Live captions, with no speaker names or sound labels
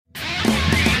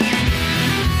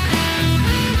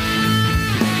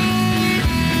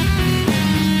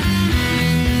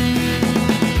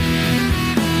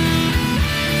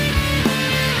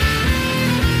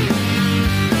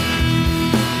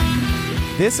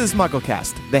This is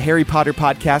MuggleCast, the Harry Potter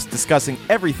podcast discussing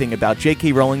everything about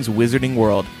J.K. Rowling's Wizarding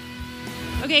World.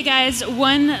 Okay, guys,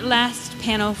 one last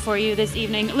panel for you this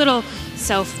evening. A little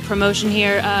self-promotion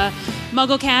here.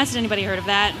 MuggleCast, anybody heard of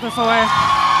that before?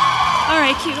 All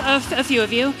right, a few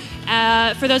of you.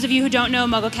 For those of you who don't know,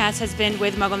 MuggleCast has been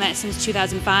with MuggleNet since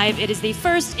 2005. It is the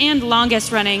first and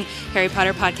longest-running Harry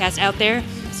Potter podcast out there.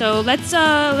 So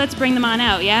let's bring them on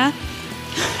out, yeah?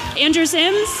 Andrew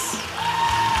Sims,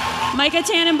 Micah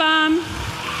Tannenbaum,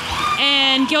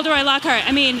 and Gilderoy Lockhart.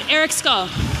 Eric Skull.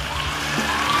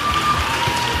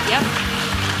 Yep.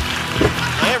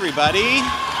 Hey, everybody.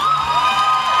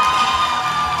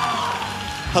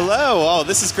 Hello. Oh,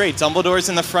 this is great. Dumbledore's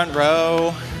in the front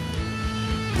row.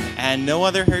 And no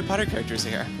other Harry Potter characters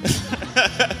here.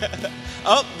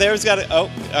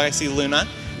 I see Luna.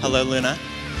 Hello, Luna.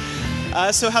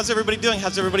 So how's everybody doing?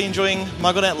 How's everybody enjoying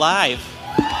MuggleNet Live?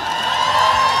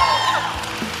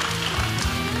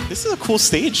 This is a cool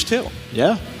stage, too.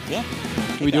 Yeah. Yeah.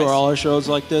 Can we do all our shows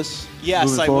like this?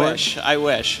 Yes, I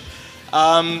wish.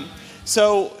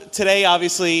 So today,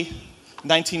 obviously,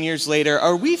 19 years later,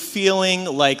 are we feeling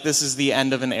like this is the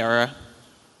end of an era?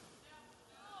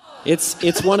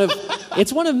 It's one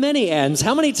of many ends.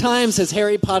 How many times has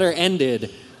Harry Potter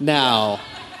ended now?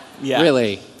 Yeah.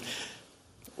 Really?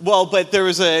 Well, but there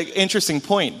was an interesting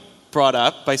point brought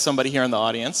up by somebody here in the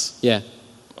audience. Yeah.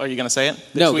 Are you going to say it?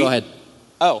 No, go ahead.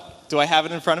 Oh, do I have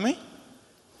it in front of me?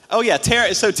 Oh, yeah.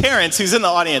 So Terrence, who's in the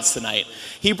audience tonight,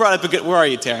 he brought up a good... Where are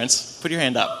you, Terrence? Put your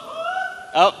hand up.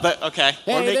 Oh, okay.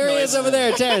 Hey, there he is over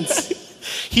there, Terrence.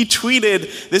 He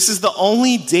tweeted, this is the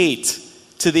only date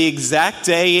to the exact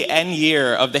day and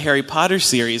year of the Harry Potter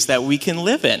series that we can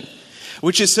live in,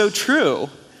 which is so true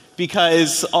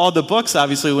because all the books,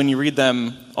 obviously, when you read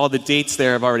them, all the dates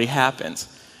there have already happened.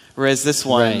 Whereas this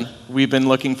one, We've been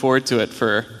looking forward to it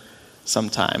for some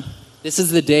time. This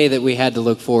is the day that we had to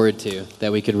look forward to,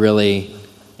 that we could really...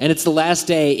 And it's the last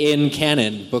day in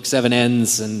canon. Book 7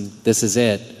 ends, and this is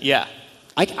it. Yeah.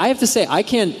 I have to say, I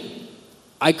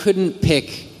couldn't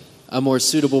pick a more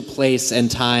suitable place and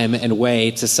time and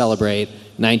way to celebrate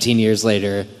 19 years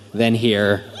later than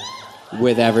here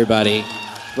with everybody,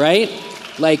 right?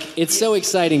 Like, it's so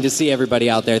exciting to see everybody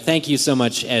out there. Thank you so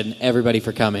much, and everybody,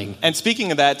 for coming. And speaking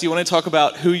of that, do you want to talk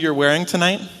about who you're wearing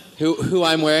tonight? Who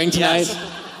I'm wearing tonight?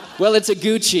 Yes. Well, it's a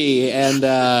Gucci, and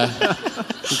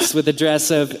it's with a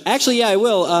dress of... Actually, yeah, I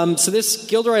will. So this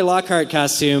Gilderoy Lockhart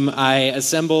costume I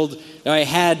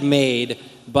had made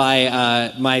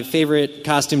by my favorite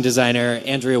costume designer,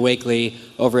 Andrea Wakely,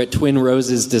 over at Twin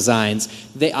Roses Designs.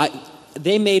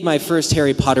 They made my first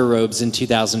Harry Potter robes in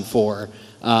 2004,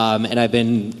 and I've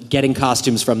been getting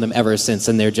costumes from them ever since,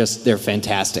 and they're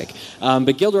fantastic.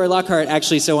 But Gilderoy Lockhart,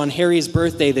 actually, so on Harry's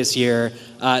birthday this year,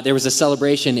 there was a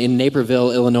celebration in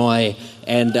Naperville, Illinois,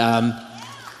 and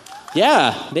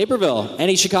Naperville.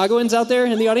 Any Chicagoans out there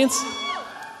in the audience?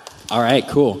 All right,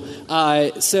 cool.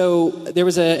 So there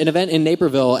was an event in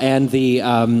Naperville, and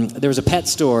there was a pet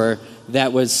store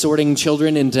that was sorting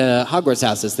children into Hogwarts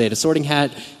houses. They had a sorting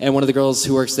hat, and one of the girls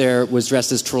who works there was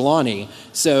dressed as Trelawney.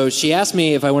 So she asked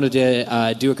me if I wanted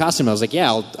to do a costume. I was like,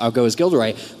 yeah, I'll go as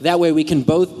Gilderoy. That way we can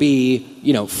both be,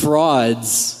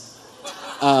 frauds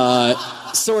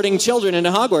sorting children into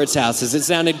Hogwarts houses. It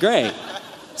sounded great.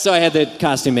 So I had the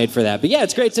costume made for that. But yeah,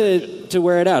 it's great to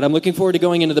wear it out. I'm looking forward to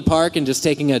going into the park and just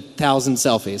taking 1,000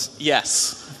 selfies.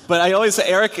 Yes. But I always,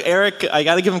 Eric, I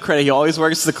got to give him credit. He always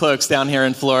wears the cloaks down here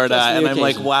in Florida. And I'm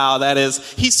like, wow,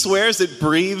 he swears it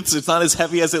breathes. It's not as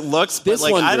heavy as it looks. But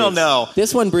I don't know.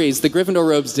 This one breathes. The Gryffindor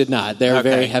robes did not. They're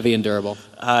very heavy and durable.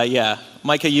 Yeah.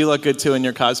 Micah, you look good, too, in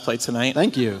your cosplay tonight.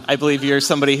 Thank you. I believe you're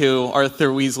somebody who Arthur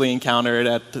Weasley encountered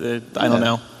at, I don't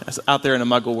know, out there in a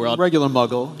Muggle world. Regular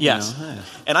Muggle. Yes. Yeah.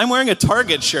 And I'm wearing a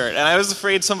Target shirt, and I was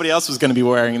afraid somebody else was going to be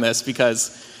wearing this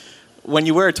because when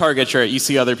you wear a Target shirt, you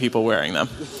see other people wearing them.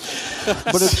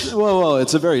 But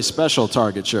it's a very special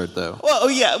Target shirt, though.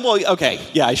 Okay.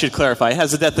 Yeah, I should clarify. It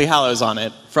has the Deathly Hallows on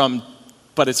it,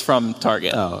 but it's from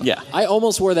Target. Oh. Yeah. I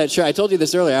almost wore that shirt. I told you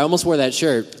this earlier. I almost wore that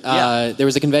shirt. There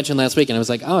was a convention last week, and I was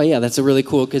like, oh, yeah, that's a really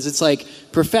cool, because it's like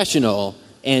professional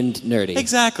and nerdy.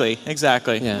 Exactly. Yeah.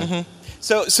 Mm-hmm.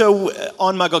 So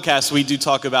on MuggleCast, we do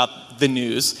talk about the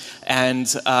news,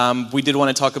 and we did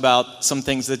want to talk about some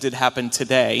things that did happen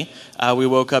today. We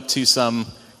woke up to some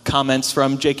comments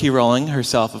from J.K. Rowling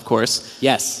herself, of course.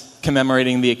 Yes.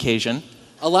 Commemorating the occasion.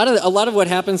 A lot of what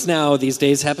happens now these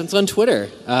days happens on Twitter.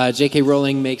 J.K.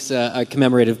 Rowling makes a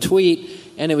commemorative tweet,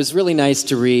 and it was really nice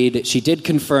to read. She did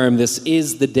confirm this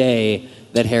is the day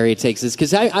that Harry takes this,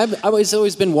 because I've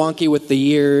always been wonky with the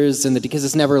years, and because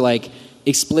it's never like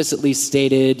explicitly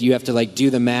stated you have to like do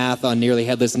the math on Nearly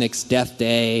Headless Nick's death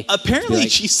day. Apparently,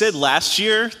 Like- she said last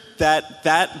year that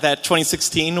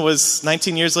 2016 was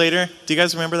 19 years later. Do you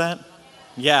guys remember that?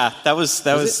 Yeah, that was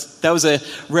a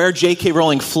rare J.K.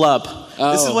 Rowling flub.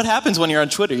 This is what happens when you're on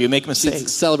Twitter. You make mistakes.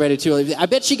 It's celebrated too early. I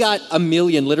bet she got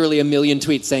literally a million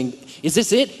tweets saying, "Is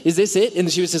this it? Is this it?" And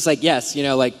she was just like, "Yes,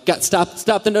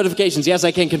 stop the notifications. Yes,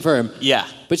 I can confirm." Yeah.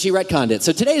 But she retconned it.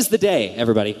 So today's the day,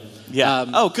 everybody. Yeah.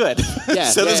 Oh, good. yeah,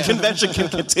 So this yeah. convention can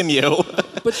continue.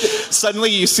 But Suddenly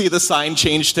you see the sign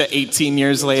change to 18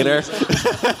 years later.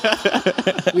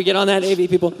 we get on that, AV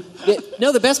people.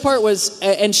 No, the best part was,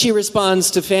 and she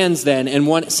responds to fans then,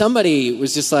 and somebody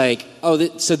was just like,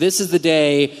 so this is the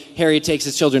day Harry takes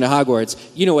his children to Hogwarts.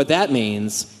 You know what that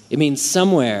means? It means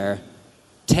somewhere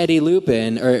Teddy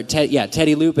Lupin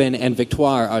and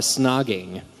Victoire are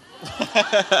snogging.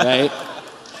 Right?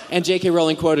 And J.K.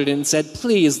 Rowling quoted it and said,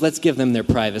 "Please, let's give them their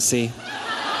privacy."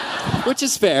 Which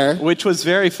is fair. Which was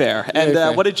very fair. Very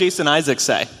fair. What did Jason Isaacs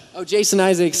say? Oh, Jason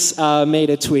Isaacs made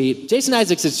a tweet. Jason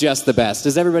Isaacs is just the best.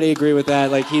 Does everybody agree with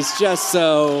that? Like, he's just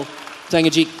so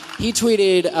tongue-in-cheek. He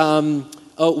tweeted,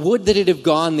 would that it have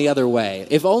gone the other way.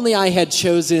 If only I had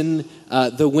chosen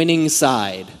the winning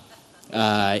side.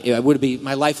 My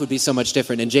life would be so much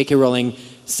different. And J.K. Rowling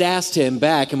sassed him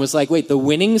back and was like, wait, the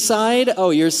winning side? Oh,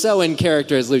 you're so in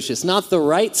character as Lucius. Not the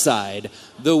right side.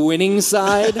 The winning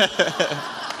side?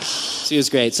 She was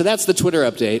great. So that's the Twitter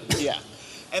update. Yeah.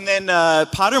 And then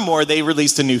Pottermore, they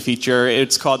released a new feature.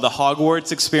 It's called the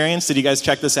Hogwarts Experience. Did you guys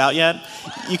check this out yet?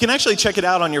 You can actually check it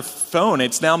out on your phone.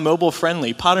 It's now mobile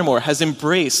friendly. Pottermore has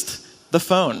embraced the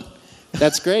phone.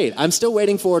 That's great. I'm still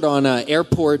waiting for it on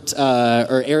airport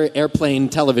or airplane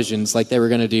televisions like they were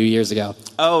going to do years ago.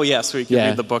 Oh, yes, where you can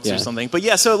read the books or something. But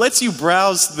yeah, so it lets you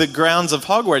browse the grounds of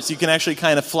Hogwarts. You can actually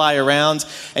kind of fly around,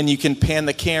 and you can pan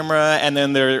the camera, and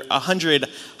then there are 100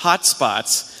 hot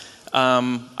spots.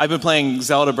 I've been playing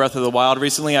Zelda Breath of the Wild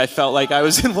recently. I felt like I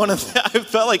was in I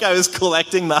felt like I was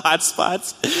collecting the hot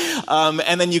spots.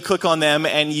 And then you click on them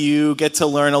and you get to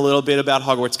learn a little bit about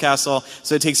Hogwarts Castle.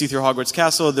 So it takes you through Hogwarts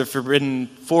Castle, the Forbidden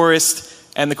Forest,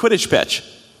 and the Quidditch pitch.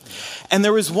 And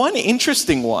there was one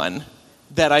interesting one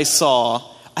that I saw.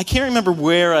 I can't remember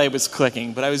where I was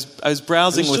clicking, but I was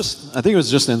browsing I think it was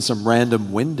just in some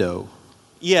random window.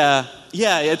 Yeah.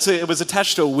 It was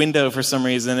attached to a window for some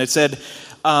reason. It said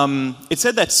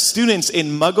that students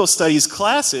in Muggle Studies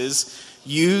classes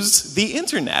use the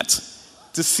internet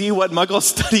to see what Muggle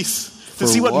studies, to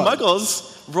see what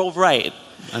Muggles roll right.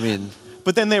 I mean,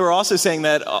 but then they were also saying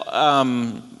that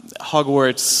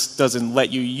Hogwarts doesn't let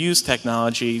you use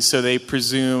technology, so they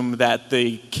presume that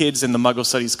the kids in the Muggle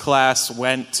Studies class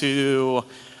went to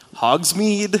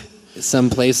Hogsmeade.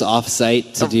 Someplace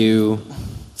off-site to do...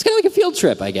 It's kind of like a field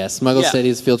trip, I guess. Muggle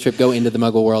Studies field trip, go into the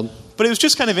Muggle world. But it was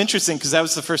just kind of interesting because that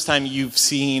was the first time you've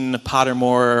seen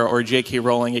Pottermore or J.K.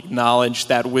 Rowling acknowledge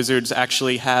that wizards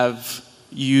actually have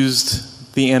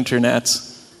used the internet.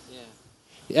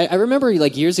 Yeah. I remember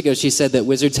like years ago she said that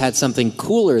wizards had something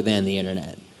cooler than the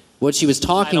internet. What she was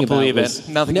talking about believe was...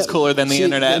 it. Nothing's cooler than the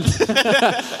internet.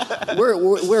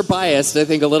 We're biased, I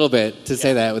think, a little bit to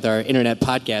say that with our internet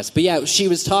podcast. But yeah, she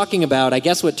was talking about, I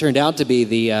guess, what turned out to be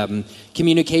the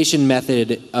communication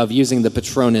method of using the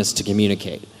Patronus to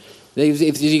communicate.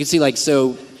 If you can see, like,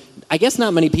 so I guess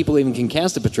not many people even can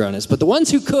cast a Patronus, but the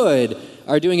ones who could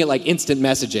are doing it like instant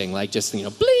messaging, like just,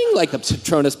 bling, like the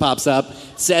Patronus pops up,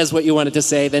 says what you wanted to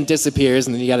say, then disappears,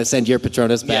 and then you got to send your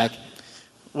Patronus back. Yeah.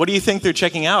 What do you think they're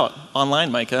checking out online,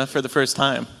 Micah, for the first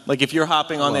time? Like, if you're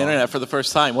hopping on the internet for the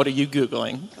first time, what are you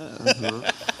Googling?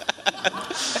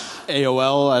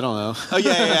 AOL, I don't know. Oh,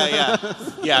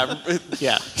 yeah.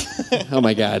 Oh,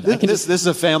 my God. This is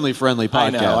a family-friendly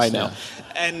podcast. I know.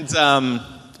 And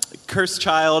Cursed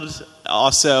Child,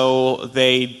 also,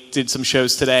 they did some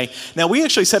shows today. Now, we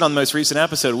actually said on the most recent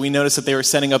episode, we noticed that they were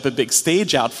setting up a big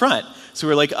stage out front. So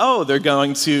we were like, oh, they're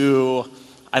going to...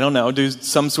 I don't know, do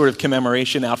some sort of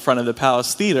commemoration out front of the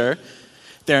Palace Theatre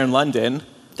there in London.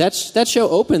 That show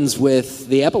opens with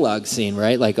the epilogue scene,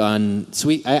 right? Like on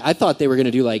I thought they were going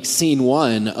to do like scene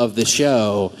 1 of the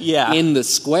show in the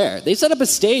square. They set up a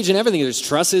stage and everything. There's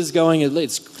trusses going.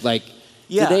 It's like...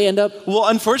 Yeah. Did they end up... Well,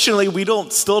 unfortunately, we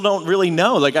still don't really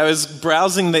know. Like, I was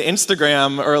browsing the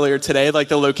Instagram earlier today, like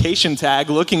the location tag,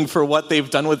 looking for what they've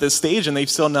done with this stage, and they've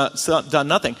still done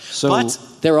nothing. But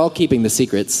they're all keeping the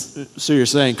secrets. So you're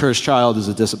saying Cursed Child is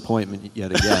a disappointment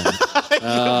yet again?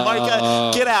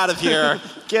 Micah, get out of here.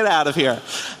 Get out of here.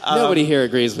 Nobody here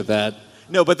agrees with that.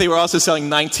 No, but they were also selling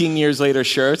 19 years later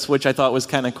shirts, which I thought was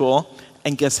kind of cool.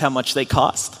 And guess how much they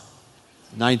cost?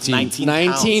 19. 19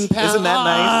 19 pounds. Isn't that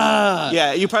nice?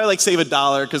 Yeah, you probably like save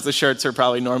 $1 because the shirts are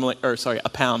probably normally, or sorry,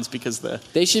 £1 because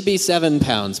They should be 7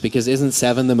 pounds because isn't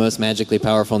 7 the most magically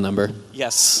powerful number?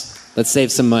 yes, Let's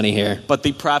save some money here. but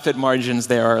the profit margins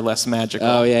there are less magical.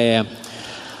 Oh, yeah.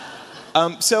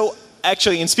 So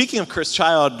actually, in speaking of Chris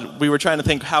Child, we were trying to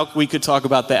think how we could talk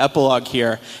about the epilogue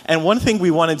here. And one thing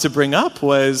we wanted to bring up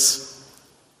was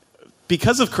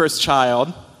because of Chris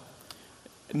Child,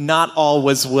 not all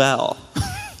was well.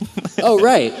 Oh,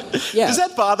 right. Yeah. Does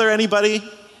that bother anybody?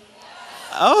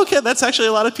 Oh, okay, that's actually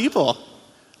a lot of people.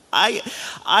 They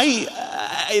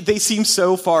seem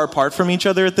so far apart from each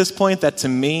other at this point that to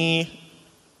me,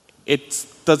 it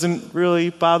doesn't really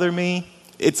bother me.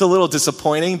 It's a little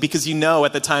disappointing because you know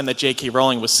at the time that J.K.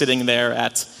 Rowling was sitting there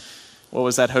at, what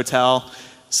was that hotel?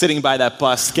 Sitting by that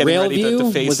bus, getting ready to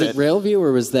face was it Railview,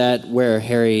 or was that where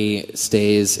Harry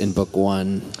stays in book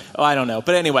 1? Oh, I don't know.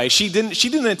 But anyway, she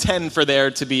didn't intend for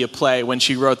there to be a play when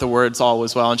she wrote the words "all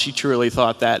was well," and she truly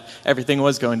thought that everything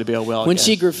was going to be well. When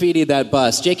she graffitied that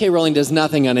bus, J.K. Rowling does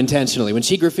nothing unintentionally. When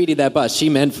she graffitied that bus, she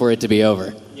meant for it to be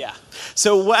over. Yeah.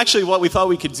 So actually what we thought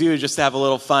we could do is just to have a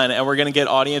little fun, and we're going to get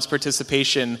audience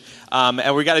participation,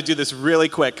 and we got to do this really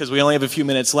quick because we only have a few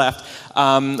minutes left.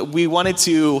 We wanted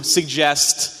to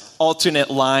suggest alternate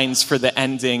lines for the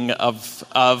ending of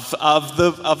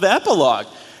the epilogue.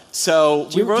 So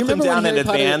we wrote them down in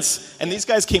advance, and these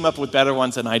guys came up with better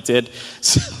ones than I did.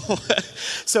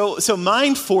 So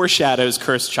mine foreshadows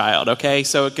Cursed Child, okay?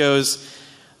 So it goes,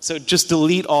 so just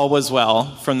delete "all was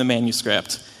well" from the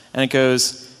manuscript. And it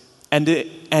goes, and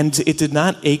it did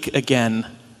not ache again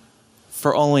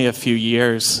for only a few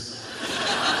years.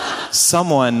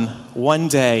 Someone, one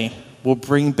day, will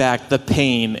bring back the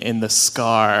pain in the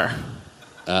scar.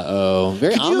 Uh-oh.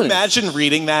 Very ominous. Could you imagine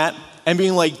reading that and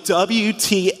being like,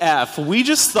 WTF, we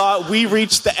just thought we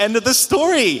reached the end of the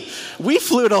story. We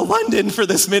flew to London for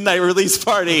this midnight release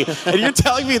party, and you're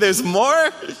telling me there's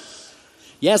more?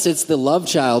 Yes, it's the love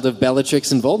child of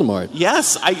Bellatrix and Voldemort.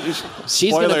 Yes.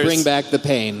 She's going to bring back the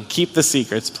pain. Keep the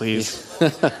secrets, please.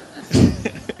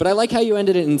 But I like how you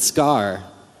ended it in Scar.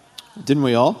 Didn't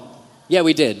we all? Yeah,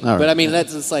 we did. All right. But I mean,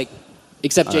 that's just like,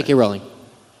 except J.K. Rowling.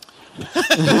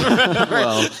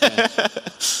 Well,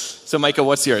 So, Micah,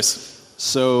 what's yours?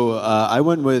 so I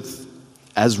went with,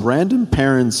 as random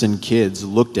parents and kids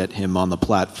looked at him on the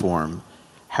platform,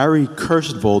 Harry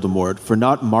cursed Voldemort for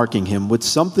not marking him with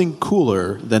something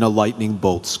cooler than a lightning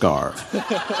bolt scar.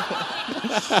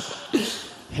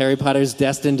 Harry Potter's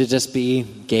destined to just be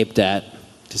gaped at.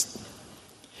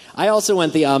 I also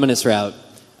went the ominous route.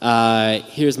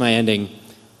 Here's my ending.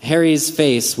 Harry's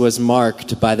face was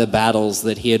marked by the battles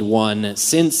that he had won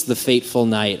since the fateful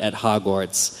night at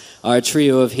Hogwarts. Our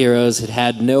trio of heroes had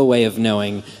had no way of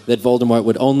knowing that Voldemort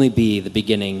would only be the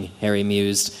beginning, Harry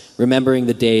mused, remembering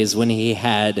the days when he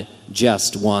had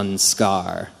just one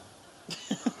scar.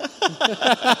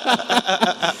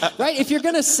 Right? If you're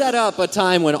going to set up a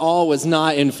time when all was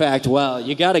not, in fact, well,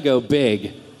 you got to go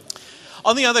big.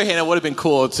 On the other hand, it would have been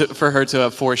cool for her to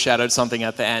have foreshadowed something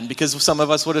at the end, because some of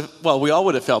us would have, well, we all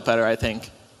would have felt better, I think.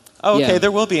 Oh, okay, Yeah.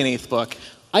 there will be an 8th book.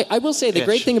 I will say the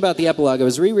great thing about the epilogue, I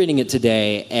was rereading it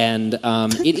today, and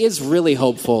it is really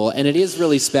hopeful, and it is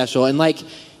really special, and like,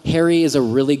 Harry is a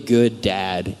really good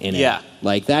dad in it. Yeah.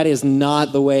 Like, that is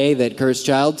not the way that Cursed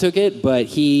Child took it, but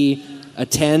he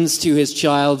attends to his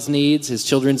children's needs.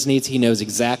 He knows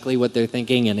exactly what they're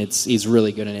thinking, and he's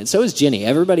really good in it. So is Ginny.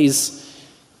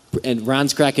 And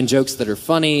Ron's cracking jokes that are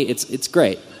funny. It's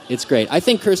great. It's great. I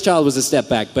think Cursed Child was a step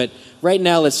back, but right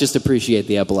now let's just appreciate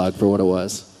the epilogue for what it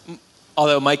was.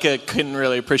 Although Micah couldn't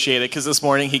really appreciate it, because this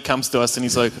morning he comes to us and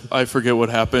he's like, I forget what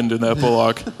happened in the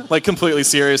epilogue. Like, completely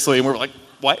seriously. And we're like,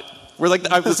 what? We're like,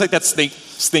 I was like that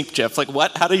snake gif. Like,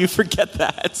 what? How do you forget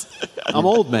that? I'm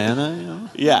old, man.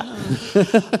 Yeah.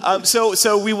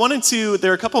 So we wanted to,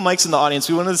 there are a couple mics in the audience.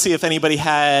 We wanted to see if anybody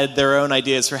had their own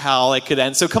ideas for how it could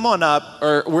end. So come on up.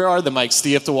 Or where are the mics? Do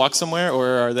you have to walk somewhere, or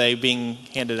are they being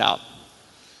handed out?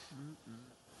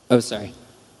 Oh, sorry.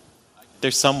 They're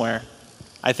somewhere.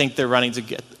 I think they're running to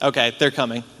get, okay, they're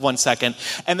coming. 1 second.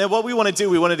 And then what we want to do,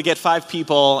 we wanted to get 5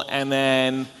 people, and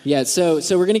then... Yeah, so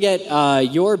we're going to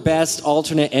get your best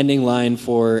alternate ending line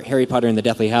for Harry Potter and the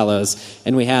Deathly Hallows,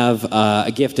 and we have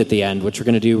a gift at the end, which we're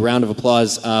going to do round of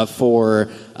applause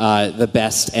for the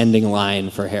best ending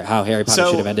line for how Harry Potter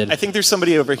should have ended. I think there's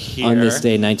somebody over here. On this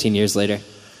day, 19 years later.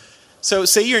 So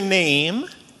say your name,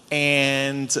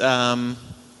 and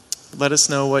let us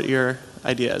know what your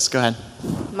idea is. Go ahead.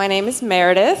 My name is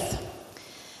Meredith,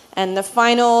 and the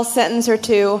final sentence or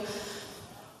two,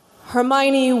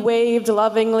 Hermione waved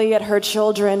lovingly at her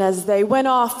children as they went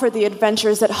off for the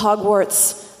adventures at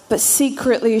Hogwarts, but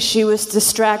secretly she was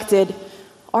distracted.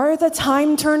 Are the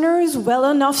time turners well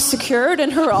enough secured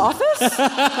in her office?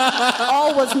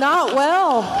 All was not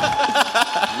well.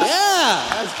 Yeah.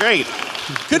 That's great.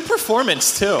 Good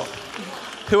performance, too.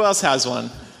 Who else has one?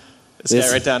 This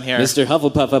guy right down here. Mr.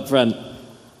 Hufflepuff up front.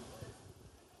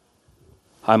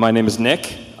 Hi, my name is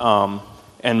Nick,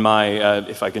 and my,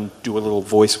 if I can do a little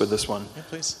voice with this one. Yeah,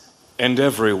 please. And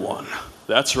everyone,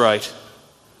 that's right,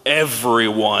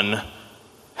 everyone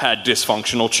had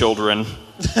dysfunctional children.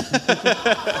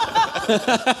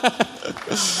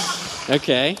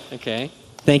 Okay.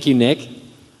 Thank you, Nick.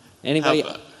 Anybody?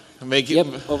 Yep,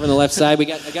 over on the left side. We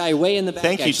got a guy way in the back,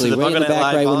 Thank you actually. to the Way in the MuggleNet back,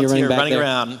 Live right when you're running volunteer back running there.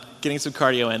 around, getting some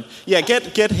cardio in. Yeah,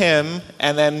 get him,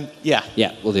 and then, yeah.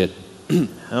 Yeah, we'll do it.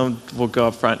 We'll go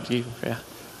up front. Yeah.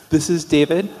 This is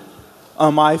David.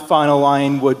 My final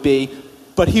line would be,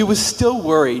 but he was still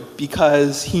worried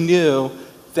because he knew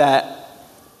that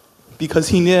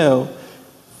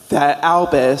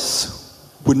Albus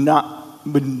would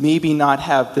maybe not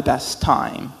have the best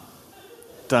time.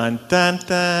 Dun, dun,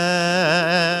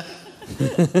 dun.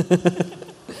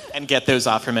 And get those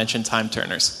aforementioned time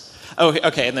turners. Oh,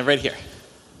 okay, and then right here.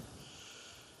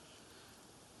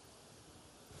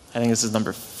 I think this is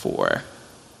number 4.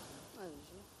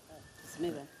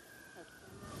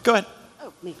 Go ahead.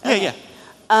 Oh, me. Yeah.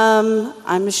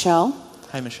 I'm Michelle.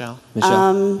 Hi, Michelle.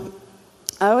 Michelle.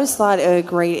 I always thought a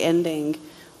great ending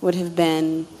would have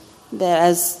been that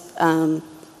as the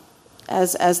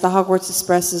Hogwarts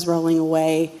Express is rolling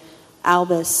away,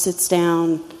 Albus sits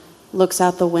down, looks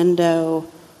out the window,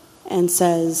 and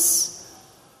says,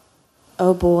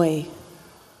 "Oh boy,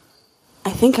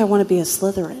 I think I want to be a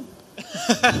Slytherin."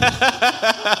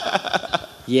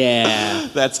 Yeah.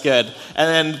 That's good. And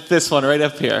then this one right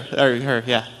up here. Or her,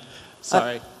 yeah.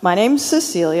 Sorry. My name's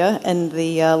Cecilia, and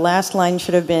the last line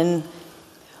should have been,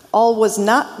 all was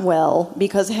not well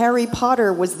because Harry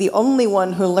Potter was the only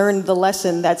one who learned the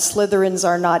lesson that Slytherins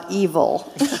are not evil.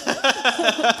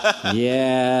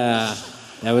 Yeah.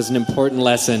 That was an important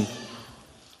lesson.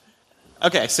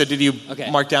 Okay, so did you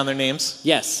mark down their names?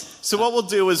 Yes. So what we'll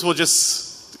do is we'll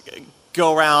just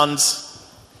go around.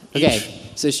 Okay,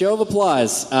 so show of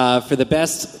applause for the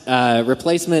best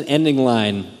replacement ending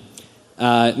line.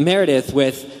 Meredith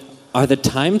with, "Are the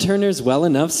time turners well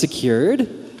enough secured?"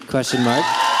 Question mark.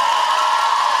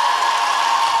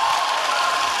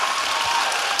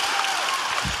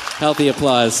 Healthy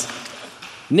applause.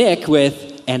 Nick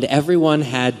with, "And everyone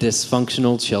had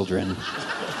dysfunctional children."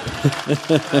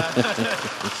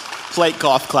 Plate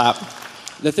golf clap.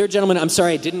 The third gentleman, I'm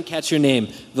sorry, I didn't catch your name.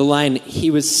 The line, "He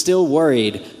was still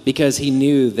worried because he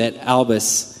knew that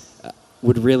Albus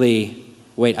would really..."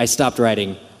 Wait, I stopped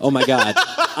writing. Oh my God.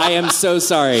 I am so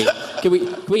sorry. Can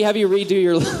we have you redo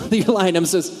your line? I'm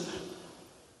so...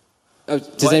 Oh,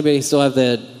 does anybody still have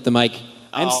the mic?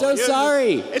 I'm so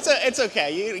sorry. It's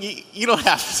okay. You don't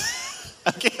have to.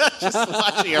 Okay, just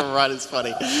watching him run is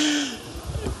funny.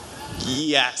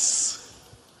 Yes.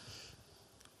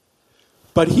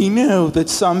 But he knew that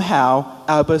somehow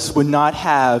Albus would not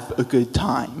have a good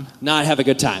time. Not have a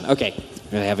good time. Okay.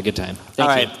 Really have a good time. Thank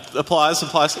All you. right. Applause.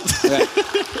 Okay.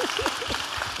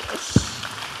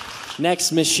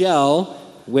 Next, Michelle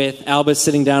with Albus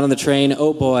sitting down on the train.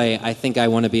 "Oh boy, I think I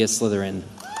want to be a Slytherin."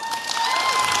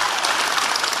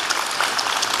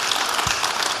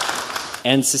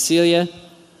 And Cecilia,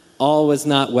 "All was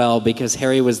not well because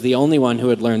Harry was the only one who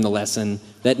had learned the lesson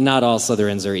that not all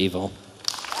Slytherins are evil."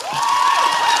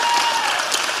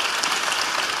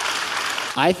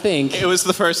 I think... It was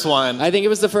the first one. I think it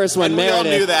was the first one. And Meredith.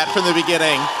 we all knew that from the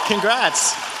beginning.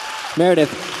 Congrats.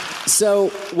 Meredith. So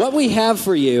what we have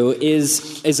for you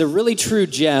is a really true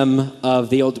gem of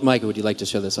the old... Micah, would you like to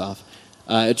show this off?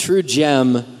 A true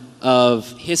gem of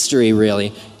history,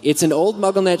 really. It's an old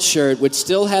MuggleNet shirt which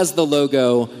still has the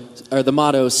logo, or the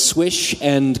motto, "Swish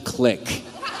and Click."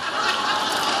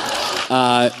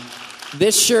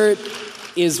 This shirt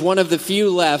is one of the few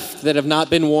left that have not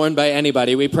been worn by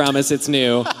anybody. We promise it's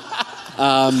new.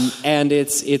 And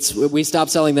we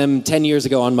stopped selling them 10 years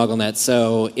ago on MuggleNet,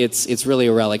 so it's really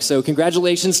a relic. So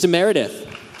congratulations to Meredith.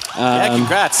 Yeah,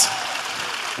 congrats.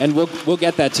 And we'll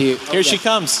get that to you. Here she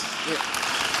comes.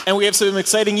 And we have some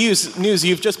exciting news.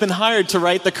 You've just been hired to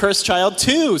write The Cursed Child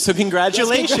 2, so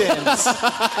congratulations.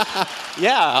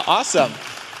 Yeah, awesome.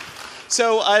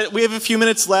 So we have a few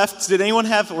minutes left. Did anyone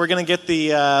have... We're going to get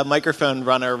the microphone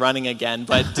runner running again,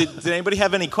 but did anybody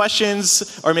have any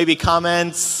questions or maybe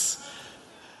comments?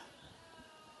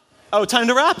 Oh, time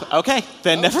to wrap. Okay,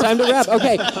 then never Time to mind. wrap.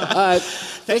 Okay.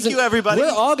 Thank you, everybody. We're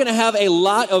all going to have a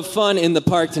lot of fun in the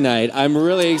park tonight. I'm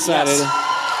really excited.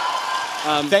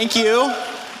 Yes. Thank you.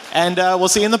 And we'll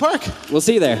see you in the park. We'll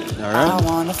see you there. All right. I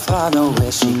wanna follow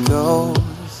where she goes.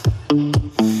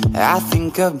 I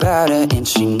think about her and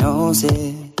she knows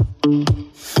it.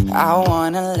 I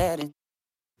wanna let it.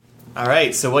 All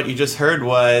right, so what you just heard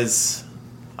was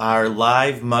our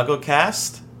live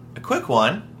MuggleCast, a quick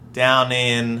one, down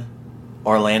in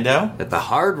Orlando at the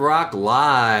Hard Rock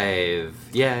Live.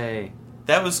 Yay!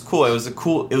 That was cool. It was a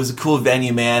cool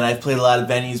venue, man. I've played a lot of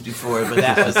venues before, but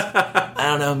that was I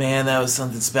don't know, man. That was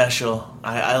something special.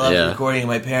 I love recording in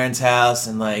my parents' house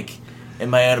and like in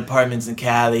my own apartments in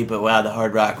Cali. But wow, the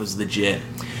Hard Rock was legit.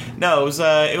 No, it was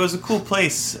a cool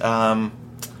place.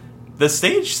 The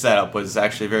stage setup was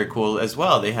actually very cool as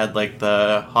well. They had like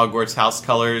the Hogwarts house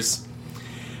colors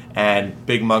and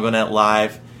big MuggleNet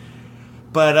Live.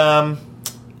 But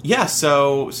yeah,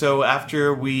 so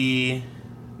after we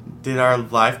did our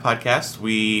live podcast,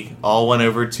 we all went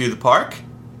over to the park.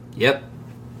 Yep.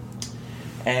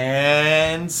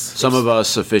 And some of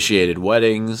us officiated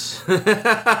weddings.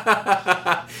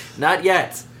 Not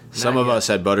yet. Some of us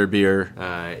had butterbeer.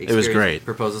 It was great.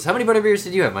 Proposals. How many butterbeers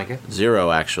did you have, Micah? 0,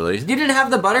 actually. You didn't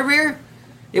have the butterbeer?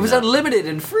 It was unlimited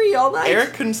and free all night.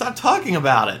 Eric couldn't stop talking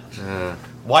about it.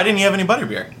 Why didn't you have any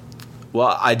butterbeer?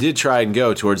 Well, I did try and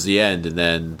go towards the end, and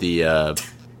then the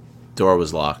door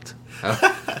was locked.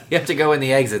 You have to go in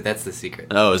the exit. That's the secret.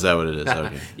 Oh, is that what it is?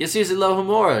 Okay. Just use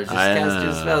Alohomora. Just cast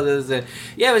your spell.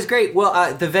 Yeah, it was great.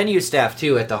 Well, the venue staff,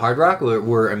 too, at the Hard Rock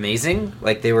were amazing.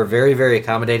 Like, they were very, very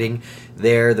accommodating.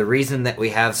 They're the reason that we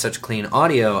have such clean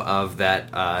audio of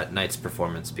that night's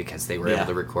performance, because they were able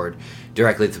to record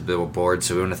directly to the board,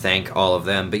 so we want to thank all of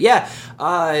them. But yeah,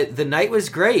 the night was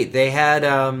great. They had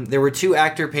there were 2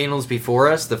 actor panels before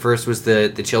us. The first was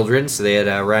the children, so they had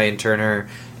Ryan Turner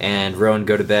and Rowan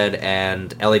Gotobed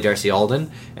and Ellie Darcy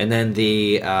Alden, and then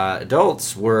the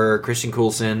adults were Christian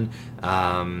Coulson,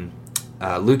 Luke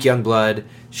Youngblood,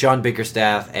 Sean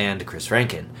Bickerstaff, and Chris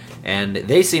Rankin. And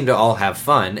they seemed to all have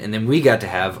fun, and then we got to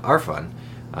have our fun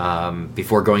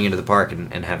before going into the park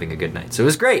and having a good night. So it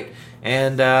was great.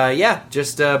 And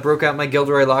just broke out my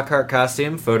Gilderoy Lockhart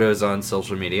costume. Photos on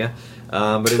social media.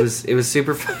 But it was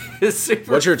super fun.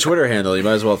 What's your Twitter handle? You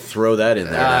might as well throw that in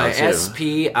there now, too.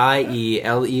 SPIELERMAN,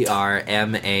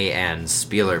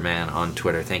 Spielerman on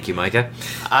Twitter. Thank you, Micah.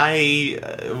 I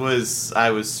was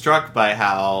struck by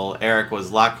how Eric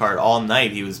was Lockhart all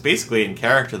night. He was basically in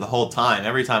character the whole time.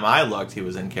 Every time I looked, he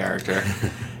was in character.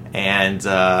 And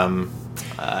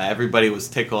everybody was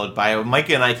tickled by it.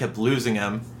 Micah and I kept losing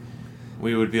him.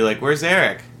 We would be like, "Where's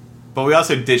Eric?" But we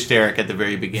also ditched Eric at the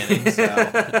very beginning. So.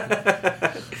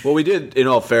 Well, we did, in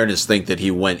all fairness, think that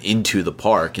he went into the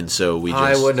park, and so we just...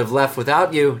 I wouldn't have left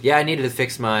without you. Yeah, I needed to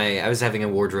fix I was having a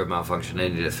wardrobe malfunction. I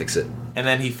needed to fix it. And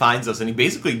then he finds us, and he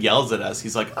basically yells at us.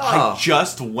 He's like, I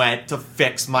just went to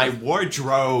fix my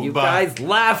wardrobe. You guys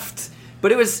left.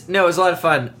 But it was a lot of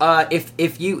fun.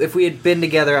 If we had been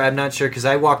together, I'm not sure, because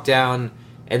I walked down,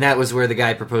 and that was where the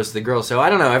guy proposed to the girl. So I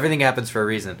don't know. Everything happens for a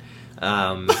reason.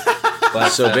 But,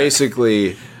 so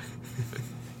basically,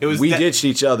 we ditched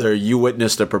each other. You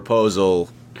witnessed a proposal.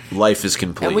 Life is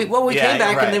complete. And we came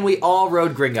back, and then we all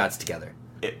rode Gringotts together.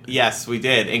 Yes, we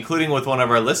did, including with one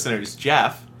of our listeners,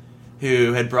 Jeff,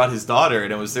 who had brought his daughter,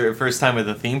 and it was their first time at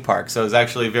the theme park. So it was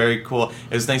actually very cool.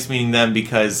 It was nice meeting them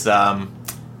because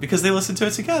they listened to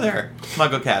it together.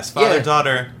 MuggleCast,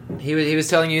 father-daughter. He was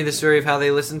telling you the story of how they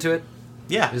listened to it?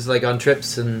 Yeah. It was like on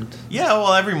trips and... Yeah,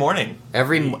 well, every morning.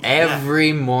 Every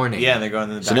morning. Yeah, they're going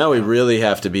in the back. So now we really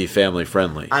have to be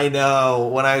family-friendly. I know.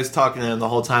 When I was talking to them the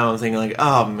whole time, I was thinking like,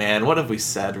 oh, man, what have we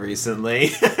said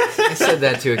recently? I said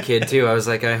that to a kid, too. I was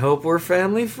like, I hope we're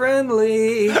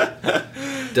family-friendly.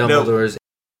 Dumbledore's...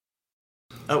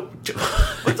 Oh,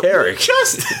 Eric.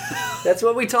 That's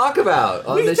what we talk about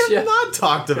on the show. We have not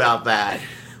talked about that.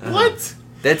 What?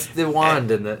 That's the wand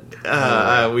and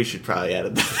the... we should probably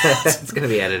edit that. It's going to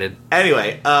be edited.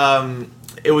 Anyway,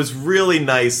 it was really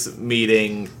nice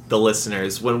meeting the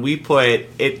listeners. When we put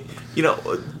it...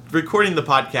 recording the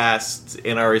podcast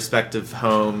in our respective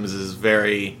homes is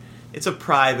it's a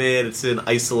private, it's an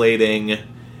isolating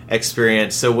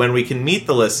experience. So when we can meet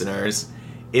the listeners,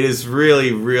 it is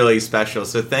really, really special.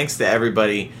 So thanks to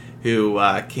everybody who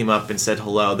came up and said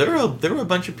hello. There were a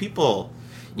bunch of people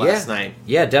last night.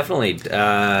 Yeah, definitely.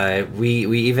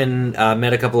 We even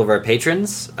met a couple of our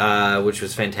patrons, which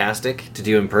was fantastic to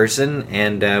do in person,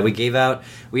 and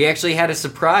we actually had a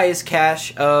surprise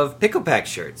cache of Pickle Pack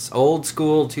shirts, old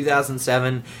school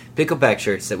 2007 Pickle Pack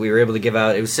shirts that we were able to give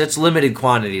out. It was such limited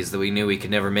quantities that we knew we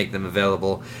could never make them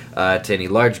available to any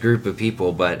large group of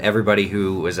people, but everybody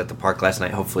who was at the park last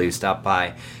night, hopefully who stopped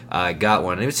by, got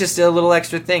one. It was just a little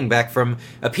extra thing back from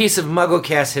a piece of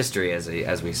MuggleCast history, as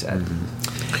we said.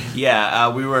 Mm-hmm.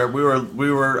 Yeah, we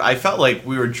were. I felt like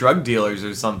we were drug dealers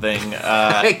or something.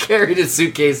 I carried a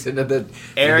suitcase into the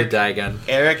Diagon.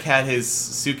 Eric had his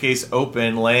suitcase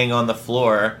open, laying on the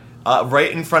floor,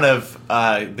 right in front of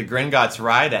the Gringotts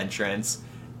ride entrance,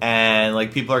 and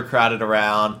like people are crowded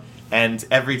around. And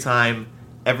every time,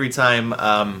 sorry,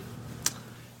 I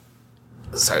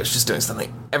was just doing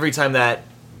something. Every time that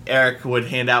Eric would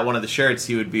hand out one of the shirts,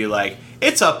 he would be like,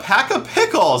 "It's a pack of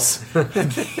pickles!"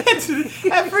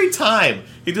 Every time.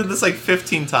 He did this like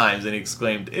 15 times, and he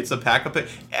exclaimed, "It's a pack of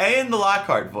pickles." And the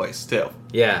Lockhart voice, too.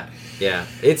 Yeah.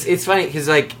 It's funny, because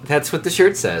like, that's what the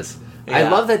shirt says. Yeah. I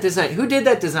love that design. Who did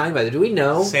that design, by the way? Do we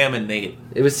know? Sam and Nate.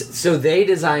 So they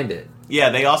designed it. Yeah,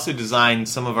 they also designed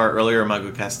some of our earlier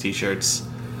MuggleCast t-shirts.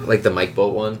 Like the Mike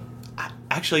Bolt one?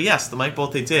 Actually, yes, the Mike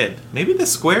Bolt they did. Maybe the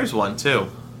Squares one, too.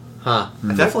 Huh.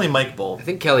 Definitely Mike Bolt. I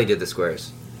think Kelly did the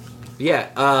Squares.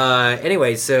 Yeah,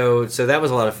 anyway, so that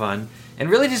was a lot of fun. And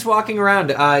really just walking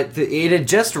around, it had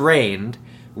just rained,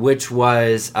 which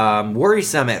was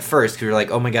worrisome at first, because we were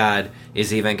like, oh my god,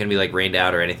 is the event going to be like rained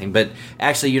out or anything? But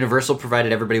actually, Universal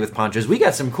provided everybody with ponchos. We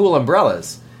got some cool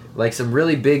umbrellas. Like some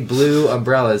really big blue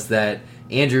umbrellas that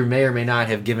Andrew may or may not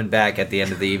have given back at the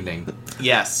end of the evening.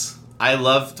 Yes. I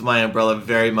loved my umbrella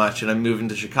very much, and I'm moving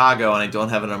to Chicago, and I don't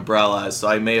have an umbrella, so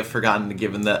I may have forgotten to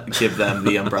give them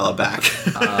the umbrella back.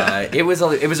 It was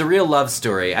a real love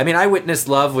story. I mean, I witnessed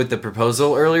love with the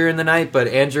proposal earlier in the night, but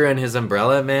Andrew and his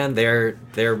umbrella, man, they're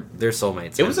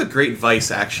soulmates. It was a great vice,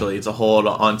 actually, to hold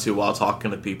onto while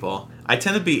talking to people. I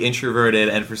tend to be introverted,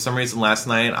 and for some reason last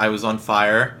night I was on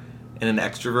fire in an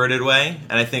extroverted way,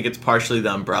 and I think it's partially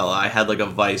the umbrella. I had like a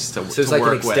vice to work with. So it's like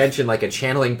an extension, like a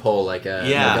channeling pole, like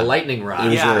a lightning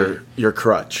rod. It was your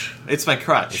crutch. It's my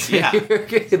crutch, yeah. You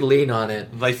could lean on it.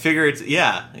 I figure it's,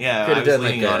 yeah. Could have done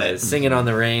like on it. Singing on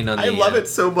the Rain. I love it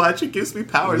so much. It gives me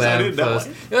powers I didn't know.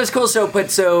 It was cool.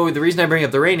 So the reason I bring up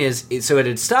the rain is, so it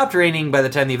had stopped raining by the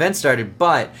time the event started,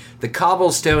 but the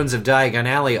cobblestones of Diagon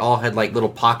Alley all had like little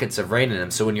pockets of rain in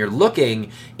them. So when you're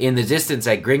looking in the distance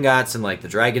at Gringotts and like the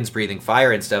dragons breathing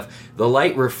fire and stuff, the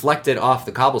light reflected off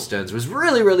the cobblestones was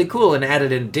really, really cool and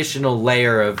added an additional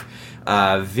layer of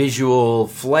visual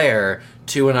flair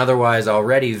to an otherwise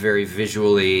already very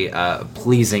visually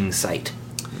pleasing sight.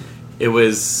 It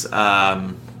was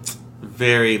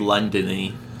very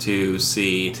London-y to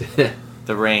see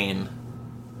the rain.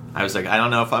 I was like, I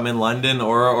don't know if I'm in London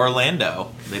or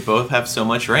Orlando. They both have so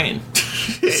much rain.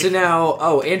 So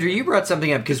now, Andrew, you brought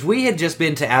something up, because we had just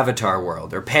been to Avatar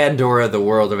World, or Pandora, the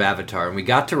world of Avatar, and we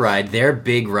got to ride their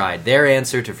big ride, their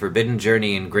answer to Forbidden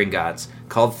Journey in Gringotts,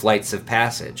 called Flights of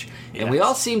Passage. And we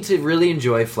all seem to really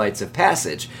enjoy Flights of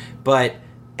Passage, but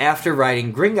after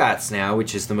riding Gringotts now,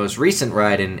 which is the most recent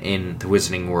ride in the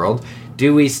Wizarding World,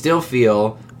 do we still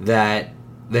feel that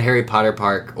the Harry Potter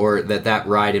park, or that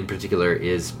ride in particular,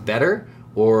 is better?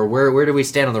 Or where do we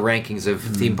stand on the rankings of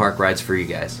theme park rides for you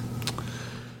guys?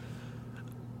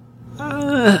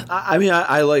 I mean,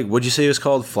 I like. What'd you say it was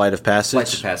called? Flight of Passage.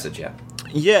 Flight of Passage, yeah.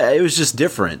 Yeah, it was just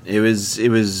different. It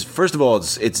was. First of all,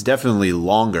 it's definitely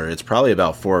longer. It's probably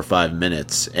about 4 or 5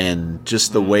 minutes, and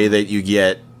just the way that you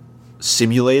get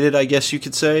simulated, I guess you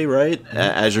could say, right,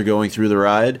 as you're going through the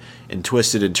ride, and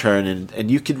twisted and turned,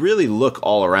 and you could really look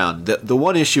all around. The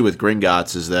one issue with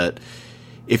Gringotts is that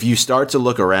if you start to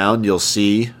look around, you'll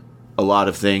see a lot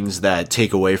of things that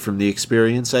take away from the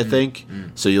experience, I think.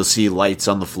 So you'll see lights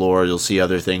on the floor, you'll see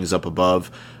other things up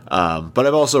above. But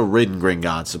I've also ridden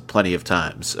Gringotts plenty of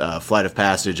times. Flight of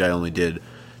Passage, I only did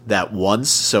that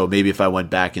once, so maybe if I went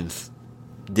back and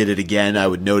did it again, I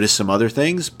would notice some other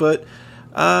things. But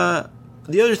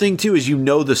the other thing, too, is you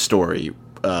know the story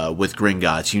with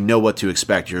Gringotts. You know what to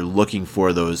expect. You're looking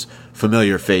for those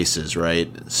familiar faces, right?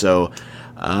 So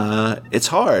it's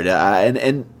hard.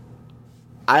 And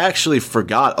I actually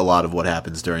forgot a lot of what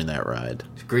happens during that ride.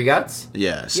 Gringotts?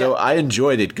 Yeah, so I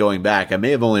enjoyed it going back. I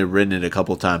may have only ridden it a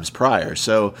couple times prior.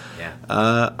 So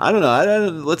I don't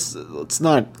know. Let's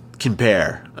not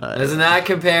compare. Does it not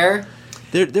compare?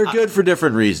 They're good for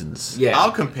different reasons. Yeah,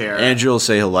 I'll compare. Andrew will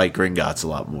say he'll like Gringotts a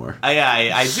lot more.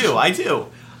 I do.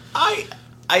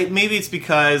 I maybe it's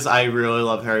because I really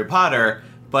love Harry Potter,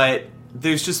 but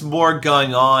there's just more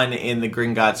going on in the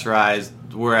Gringotts ride,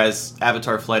 whereas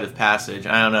Avatar Flight of Passage,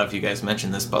 I don't know if you guys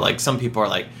mentioned this, but like some people are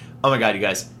like, oh my god, you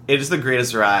guys, it is the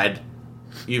greatest ride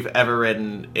you've ever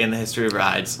ridden in the history of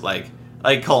rides. Like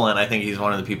Colin, I think he's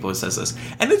one of the people who says this.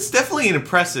 And it's definitely an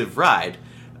impressive ride.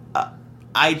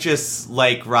 I just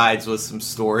like rides with some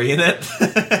story in it.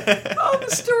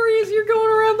 the story is you're going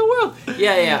around the world.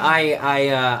 Yeah.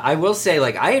 I will say,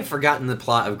 like, I had forgotten the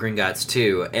plot of Gringotts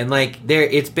too, and like,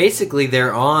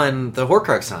 they're on the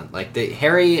Horcrux hunt. Like,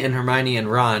 Harry and Hermione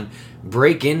and Ron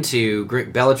break into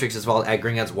Bellatrix's vault at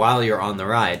Gringotts while you're on the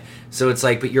ride. So it's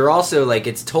like, but you're also like,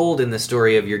 it's told in the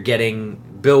story of you're getting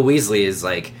Bill Weasley is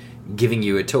like giving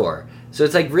you a tour. So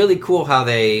it's like really cool how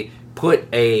they put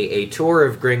a tour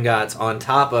of Gringotts on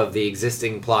top of the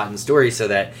existing plot and story so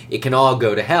that it can all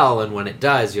go to hell, and when it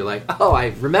does, you're like, oh,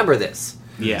 I remember this.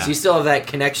 Yeah. So you still have that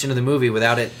connection to the movie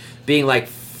without it being like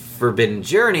Forbidden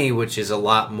Journey, which is a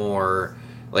lot more,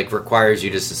 like, requires you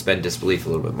to suspend disbelief a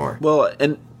little bit more. Well,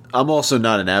 and I'm also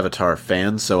not an Avatar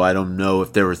fan, so I don't know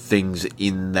if there were things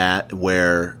in that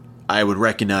where I would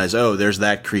recognize, oh, there's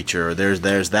that creature, or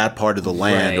there's that part of the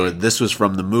land, or this was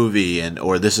from the movie,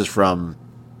 or this is from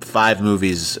 5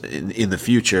 movies in the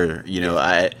future. You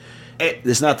know,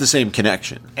 it's not the same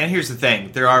connection. And here's the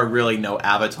thing: there are really no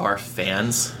Avatar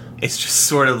fans. It's just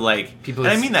sort of like people.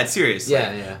 And I mean that seriously.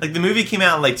 Yeah. Like, the movie came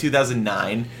out in like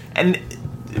 2009, and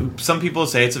some people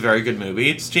say it's a very good movie.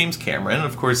 It's James Cameron,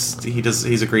 of course.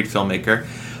 He's a great filmmaker,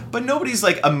 but nobody's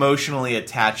like emotionally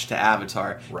attached to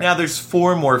Avatar. Right. Now there's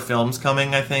 4 more films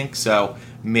coming, I think. So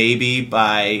maybe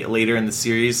by later in the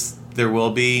series there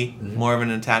will be more of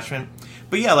an attachment.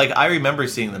 But yeah, like, I remember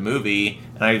seeing the movie,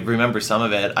 and I remember some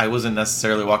of it. I wasn't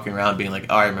necessarily walking around being like,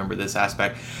 oh, I remember this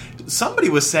aspect. Somebody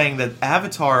was saying that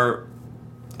Avatar...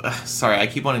 sorry, I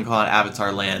keep wanting to call it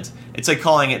Avatar Land. It's like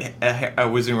calling it a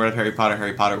Wizarding World of Harry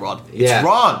Potter World. It's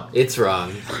wrong! It's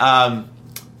wrong.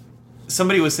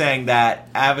 Somebody was saying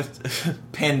that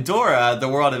Pandora, the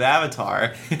world of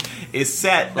Avatar, is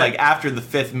set, like, after the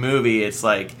 5th movie. It's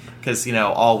like, because, you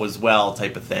know, all was well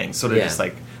type of thing. Sort of just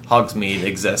like... Hogsmeade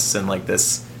exists in like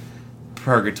this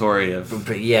purgatory of...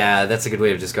 But yeah, that's a good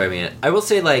way of describing it. I will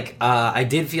say, like, I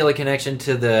did feel a connection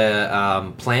to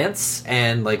the plants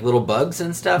and like little bugs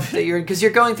and stuff that because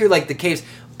you're going through like the caves.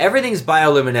 Everything's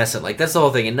bioluminescent, like that's the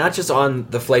whole thing, and not just on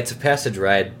the Flights of Passage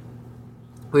ride.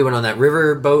 We went on that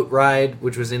river boat ride,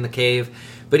 which was in the cave.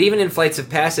 But even in Flights of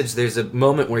Passage, there's a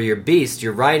moment where you're Beast.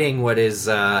 You're riding what is,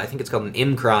 I think it's called an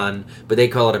Imkron, but they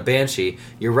call it a Banshee.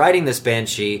 You're riding this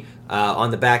Banshee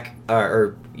on the back,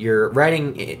 or you're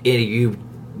riding,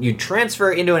 you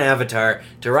transfer into an avatar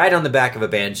to ride on the back of a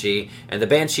Banshee, and the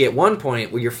Banshee at one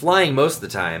point, where you're flying most of the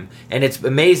time, and it's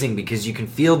amazing because you can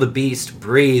feel the Beast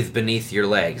breathe beneath your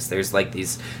legs. There's like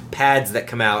these pads that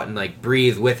come out and like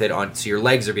breathe with it on, so your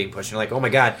legs are being pushed. You're like, oh my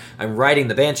god, I'm riding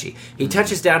the Banshee. He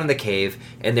touches down in the cave,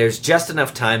 and there's just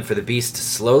enough time for the Beast to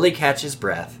slowly catch his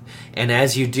breath, and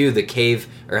as you do, the cave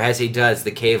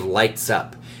lights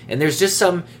up. And there's just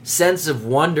some sense of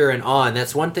wonder and awe, and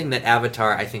that's one thing that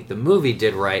Avatar, I think the movie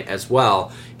did right as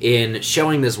well, in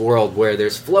showing this world where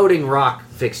there's floating rock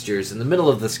fixtures in the middle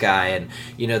of the sky, and,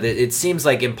 you know, it seems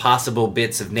like impossible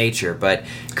bits of nature, but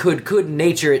could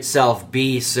nature itself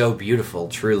be so beautiful,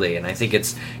 truly? And I think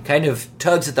it's kind of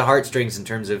tugs at the heartstrings in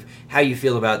terms of how you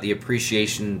feel about the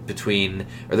appreciation between,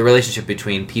 or the relationship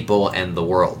between people and the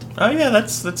world. Oh yeah,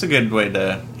 that's a good way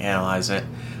to analyze it.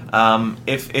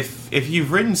 If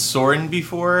you've ridden Soarin'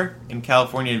 before in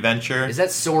California Adventure... Is that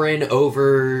Soarin'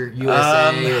 over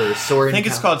USA or Soarin'... I think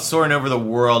it's called Soarin' Over the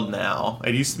World now.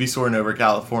 It used to be Soarin' Over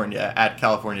California at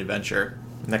California Adventure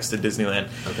next to Disneyland.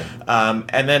 Okay.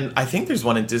 And then I think there's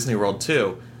one in Disney World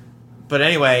too. But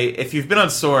anyway, if you've been on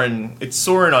Soarin', it's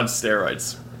Soarin' on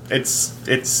steroids.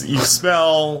 It's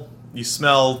you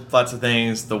smell lots of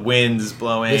things. The wind is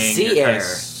blowing. The sea air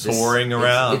soaring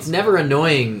around. It's never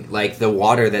annoying, like the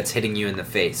water that's hitting you in the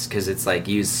face, because it's like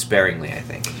used sparingly, I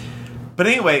think. But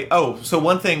anyway, so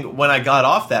one thing when I got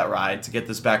off that ride, to get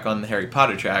this back on the Harry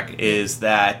Potter track, is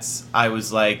that I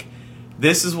was like,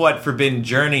 this is what Forbidden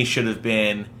Journey should have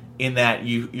been, in that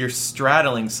you're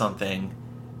straddling something.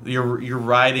 You're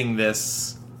riding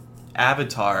this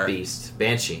avatar. Beast.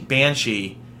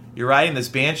 Banshee. You're riding this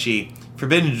Banshee.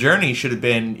 Forbidden Journey should have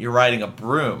been you're riding a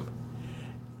broom.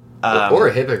 Or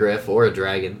a hippogriff, or a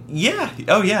dragon. Yeah.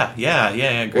 Oh, yeah.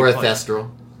 Great or a point. thestral.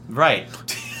 Right.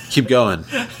 Keep going.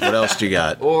 What else do you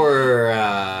got? Or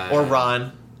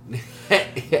Ron.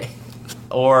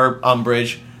 Or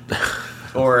Umbridge.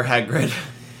 Or Hagrid.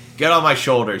 Get on my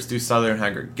shoulders. Do Southern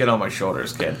Hagrid. Get on my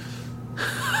shoulders, kid.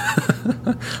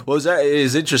 Well, it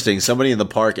is interesting. Somebody in the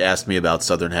park asked me about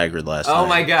Southern Hagrid last night. Oh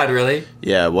my god, really?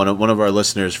 Yeah, one of our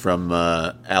listeners from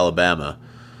Alabama.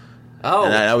 Oh,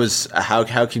 and I was how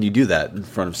can you do that in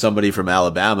front of somebody from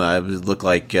Alabama? It would look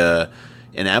like an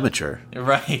amateur.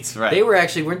 Right. They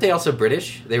weren't they also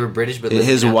British? They were British, but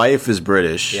his wife is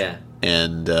British. Yeah,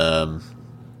 and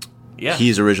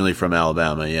he's originally from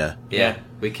Alabama. Yeah.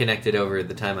 We connected over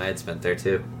the time I had spent there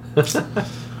too.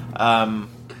 But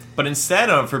instead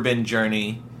of Forbidden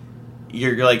Journey,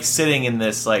 you're like sitting in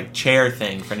this like chair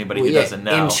thing for anybody who doesn't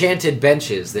know. Enchanted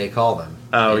benches, they call them.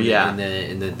 Oh,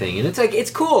 in the thing, and it's like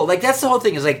it's cool. Like that's the whole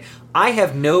thing. Is like I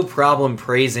have no problem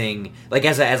praising, like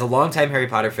as a longtime Harry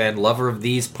Potter fan, lover of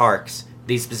these parks,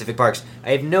 these specific parks. I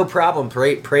have no problem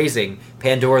praising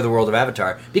Pandora: The World of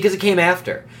Avatar because it came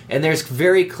after, and there's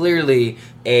very clearly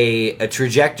a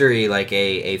trajectory, like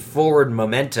a forward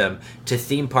momentum to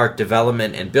theme park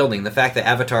development and building. The fact that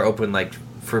Avatar opened like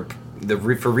for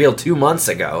real 2 months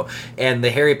ago, and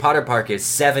the Harry Potter park is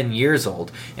 7 years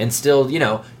old and still,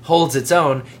 holds its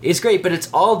own is great, but it's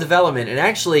all development. And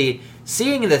actually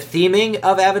seeing the theming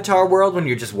of Avatar World when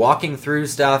you're just walking through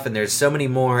stuff and there's so many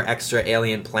more extra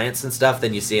alien plants and stuff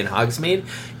than you see in Hogsmeade,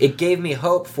 it gave me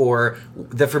hope for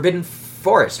the Forbidden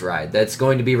Forest ride that's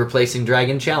going to be replacing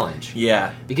Dragon Challenge.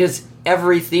 Yeah. Because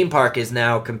every theme park is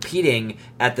now competing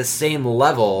at the same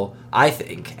level, I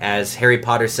think, as Harry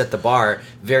Potter set the bar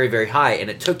very, very high.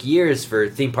 And it took years for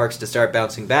theme parks to start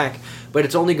bouncing back, but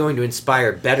it's only going to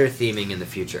inspire better theming in the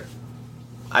future.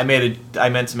 I meant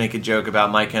to make a joke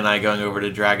about Micah and I going over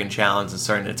to Dragon Challenge and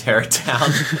starting to tear it down.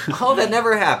 Oh, that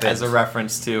never happened. As a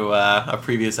reference to a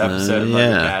previous episode of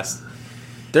MuggleCast.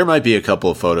 There might be a couple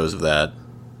of photos of that.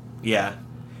 Yeah.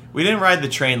 We didn't ride the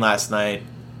train last night.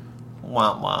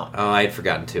 Womp womp. Oh, I had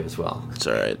forgotten to as well. It's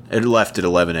all right. It left at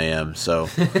 11 a.m., so...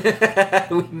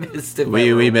 we missed it.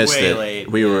 We missed way it.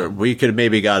 Late. We could have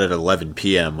maybe got it at 11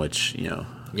 p.m., which,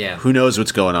 Yeah. Who knows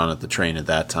what's going on at the train at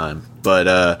that time? But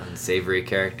unsavory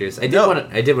characters. I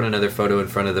did want another photo in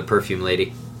front of the perfume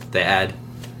lady. The ad.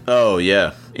 Oh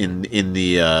yeah, in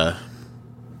the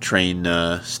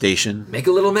train station. Make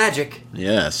a little magic.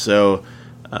 Yeah. So,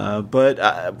 but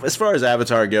as far as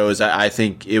Avatar goes, I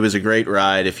think it was a great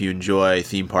ride. If you enjoy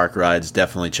theme park rides,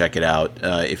 definitely check it out.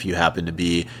 If you happen to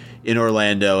be in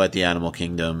Orlando at the Animal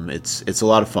Kingdom, it's a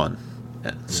lot of fun.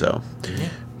 So. Yeah.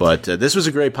 But this was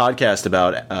a great podcast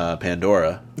about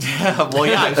Pandora. Well,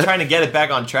 yeah, I was trying to get it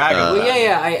back on track.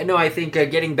 I think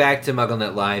getting back to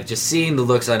MuggleNet Live, just seeing the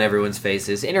looks on everyone's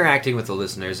faces, interacting with the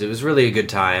listeners, it was really a good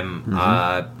time.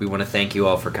 Mm-hmm. We want to thank you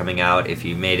all for coming out, if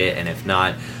you made it, and if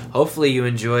not, hopefully you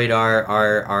enjoyed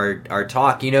our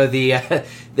talk. The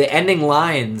ending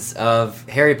lines of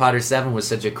Harry Potter 7 was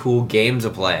such a cool game to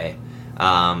play.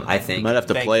 I think you might have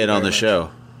to play it on the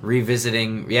show.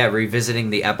 Revisiting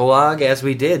the epilogue as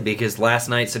we did, because last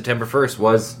night, September 1st,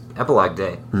 was epilogue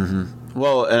day. Mm-hmm.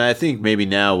 Well, and I think maybe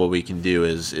now what we can do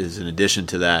is in addition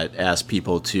to that, ask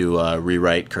people to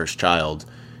rewrite Cursed Child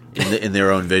in their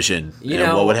own vision.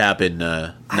 What would happen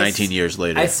 19 years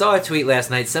later. I saw a tweet last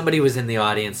night. Somebody was in the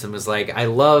audience and was like, I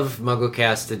love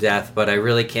MuggleCast to death, but I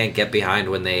really can't get behind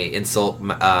when they insult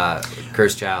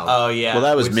Cursed Child. Oh, yeah. Well,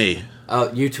 that was me. Oh,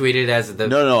 you tweeted as the...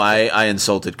 No, I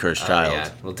insulted Cursed Child. Yeah.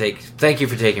 Well, thank you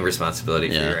for taking responsibility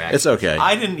for your action. It's okay.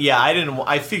 I didn't.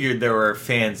 I figured there were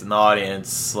fans in the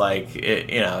audience. Like,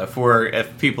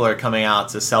 if people are coming out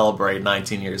to celebrate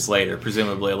 19 years later,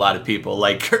 presumably a lot of people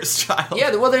like Cursed Child.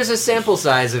 Yeah, well, there's a sample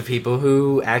size of people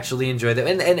who actually enjoy that,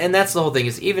 and that's the whole thing.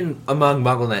 Is even among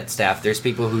MuggleNet staff, there's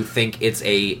people who think it's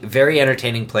a very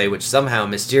entertaining play, which somehow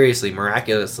mysteriously,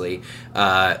 miraculously,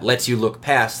 lets you look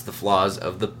past the flaws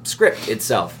of the script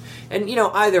itself. And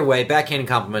either way, backhanded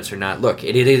compliments or not, look,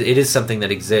 it is something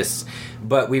that exists,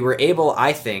 but we were able,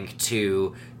 I think,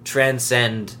 to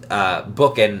transcend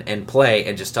book and play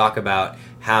and just talk about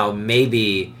how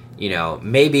maybe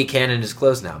canon is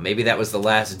closed now. Maybe that was the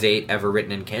last date ever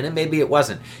written in canon. Maybe it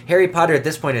wasn't. Harry Potter at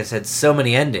this point has had so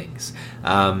many endings,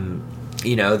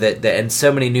 that and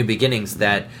so many new beginnings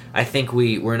that I think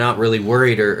we're not really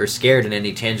worried or scared in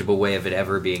any tangible way of it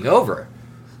ever being over.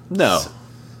 No.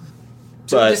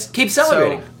 So just keep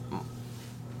celebrating.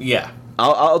 Yeah.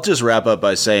 I'll just wrap up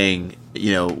by saying,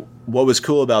 what was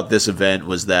cool about this event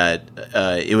was that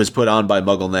it was put on by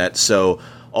MuggleNet, so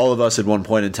all of us at one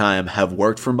point in time have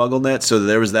worked for MuggleNet, so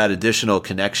there was that additional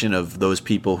connection of those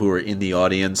people who were in the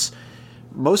audience.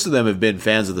 Most of them have been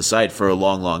fans of the site for a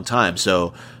long, long time,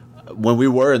 so when we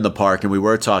were in the park and we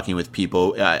were talking with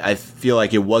people, I feel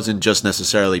like it wasn't just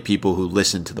necessarily people who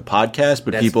listened to the podcast,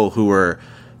 but people who were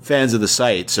fans of the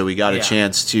site, so we got a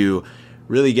chance to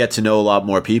really get to know a lot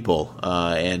more people,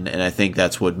 and I think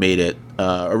that's what made it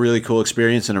a really cool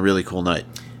experience and a really cool night.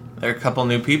 There are a couple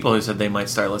new people who said they might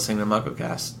start listening to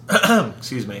MuggleCast.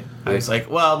 Excuse me. I was like,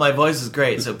 well, my voice is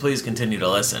great, so please continue to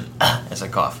listen as I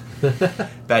cough.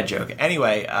 Bad joke.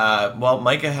 Anyway,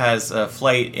 Micah has a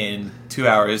flight in 2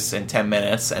 hours and 10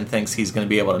 minutes and thinks he's going to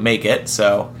be able to make it,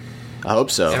 so... I hope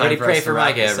so. Everybody pray for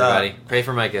Micah, everybody. Pray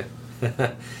for Micah.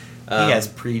 He has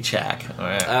pre-check.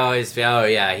 Oh,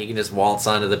 yeah. He can just waltz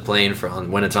onto the plane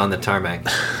when it's on the tarmac.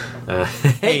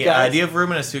 Hey, do you have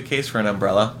room in a suitcase for an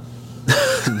umbrella?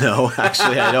 No,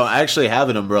 actually, I don't. I actually have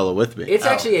an umbrella with me. It's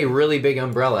actually a really big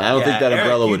umbrella. I don't think that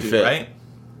umbrella would fit. Right?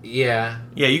 Yeah.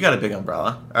 Yeah, you got a big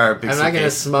umbrella. Or a big I'm not going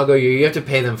to smuggle you. You have to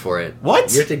pay them for it.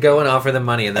 What? You have to go and offer them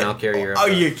money, and then I'll carry your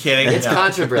umbrella. Oh, you're kidding. It's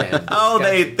contraband.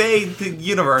 The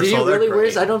Universal. Do you really?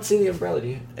 Where's? I don't see the umbrella, do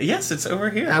you? Yes, it's over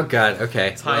here. Oh, God.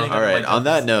 Okay. All right, on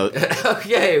that note.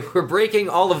 Okay, we're breaking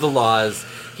all of the laws.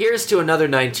 Here's to another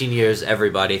 19 years,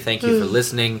 everybody. Thank you for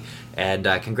listening. And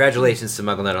congratulations to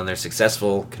MuggleNet on their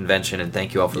successful convention, and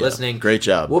thank you all for listening. Great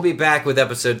job. We'll be back with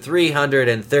episode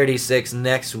 336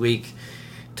 next week.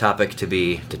 Topic to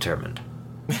be determined.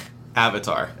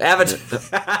 Avatar.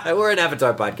 We're an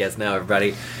Avatar podcast now,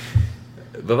 everybody.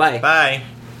 Bye-bye. Bye.